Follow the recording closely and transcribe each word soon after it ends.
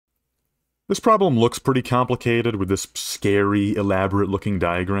This problem looks pretty complicated with this scary, elaborate-looking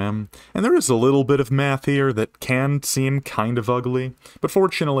diagram, and there is a little bit of math here that can seem kind of ugly, but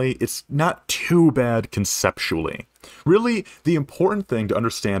fortunately, it's not too bad conceptually. Really, the important thing to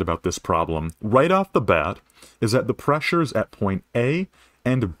understand about this problem, right off the bat, is that the pressures at point A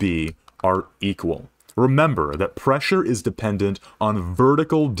and B are equal. Remember that pressure is dependent on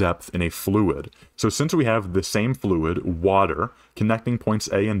vertical depth in a fluid. So since we have the same fluid, water, connecting points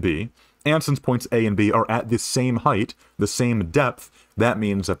A and B, and since points A and B are at the same height, the same depth, that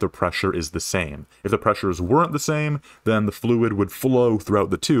means that the pressure is the same. If the pressures weren't the same, then the fluid would flow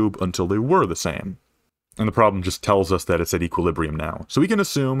throughout the tube until they were the same. And the problem just tells us that it's at equilibrium now. So we can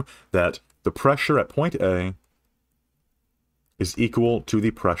assume that the pressure at point A is equal to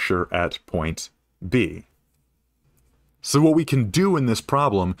the pressure at point B. So what we can do in this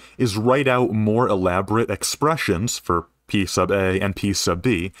problem is write out more elaborate expressions for P sub A and P sub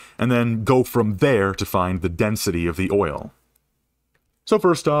B, and then go from there to find the density of the oil. So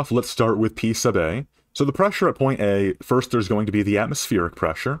first off, let's start with P sub A. So the pressure at point A, first there's going to be the atmospheric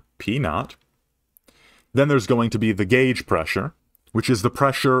pressure, P naught. Then there's going to be the gauge pressure, which is the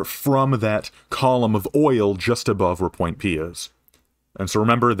pressure from that column of oil just above where point P is. And so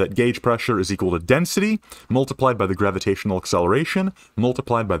remember that gauge pressure is equal to density multiplied by the gravitational acceleration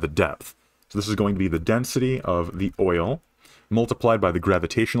multiplied by the depth. So this is going to be the density of the oil multiplied by the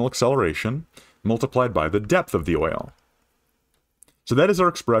gravitational acceleration multiplied by the depth of the oil. So that is our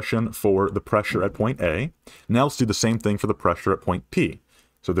expression for the pressure at point A. Now let's do the same thing for the pressure at point P.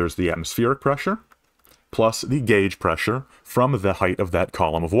 So there's the atmospheric pressure plus the gauge pressure from the height of that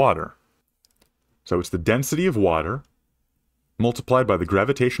column of water. So it's the density of water multiplied by the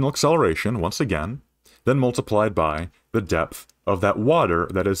gravitational acceleration, once again, then multiplied by the depth of that water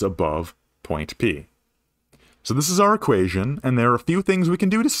that is above point P. So this is our equation, and there are a few things we can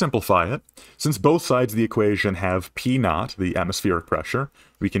do to simplify it. Since both sides of the equation have P naught, the atmospheric pressure,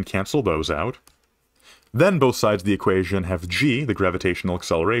 we can cancel those out. Then both sides of the equation have G, the gravitational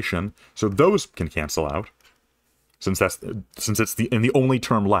acceleration, so those can cancel out, since it's the only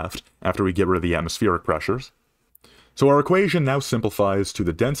term left after we get rid of the atmospheric pressures. So our equation now simplifies to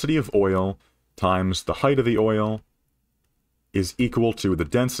the density of oil times the height of the oil is equal to the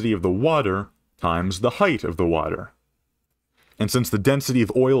density of the water times the height of the water. And since the density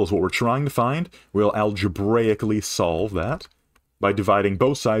of oil is what we're trying to find, we'll algebraically solve that by dividing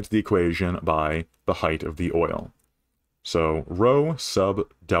both sides of the equation by the height of the oil. So rho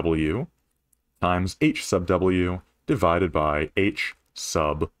sub W times H sub W divided by H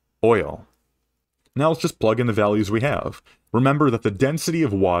sub oil. Now let's just plug in the values we have. Remember that the density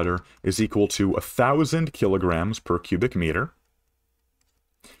of water is equal to 1,000 kilograms per cubic meter.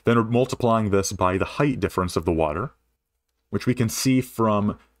 Then we're multiplying this by the height difference of the water, which we can see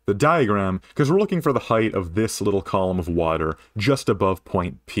from the diagram, because we're looking for the height of this little column of water just above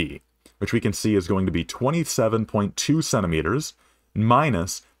point P, which we can see is going to be 27.2 centimeters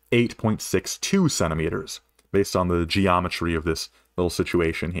minus 8.62 centimeters, based on the geometry of this little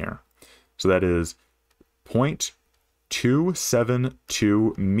situation here. So that is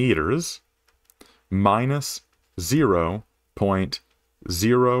 0.272 meters minus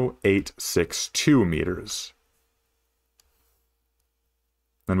 0.0862 meters.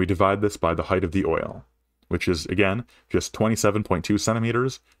 Then we divide this by the height of the oil, which is, again, just 27.2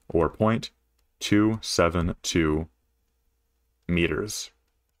 centimeters, or 0.272 meters.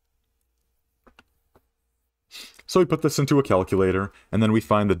 So we put this into a calculator, and then we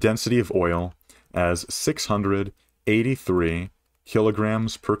find the density of oil as 683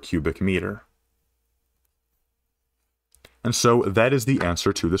 kilograms per cubic meter. And so that is the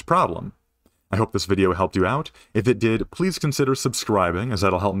answer to this problem. I hope this video helped you out. If it did, please consider subscribing, as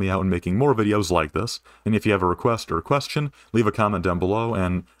that'll help me out in making more videos like this. And if you have a request or a question, leave a comment down below,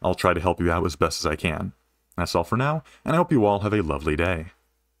 and I'll try to help you out as best as I can. That's all for now, and I hope you all have a lovely day.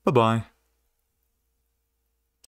 Bye-bye.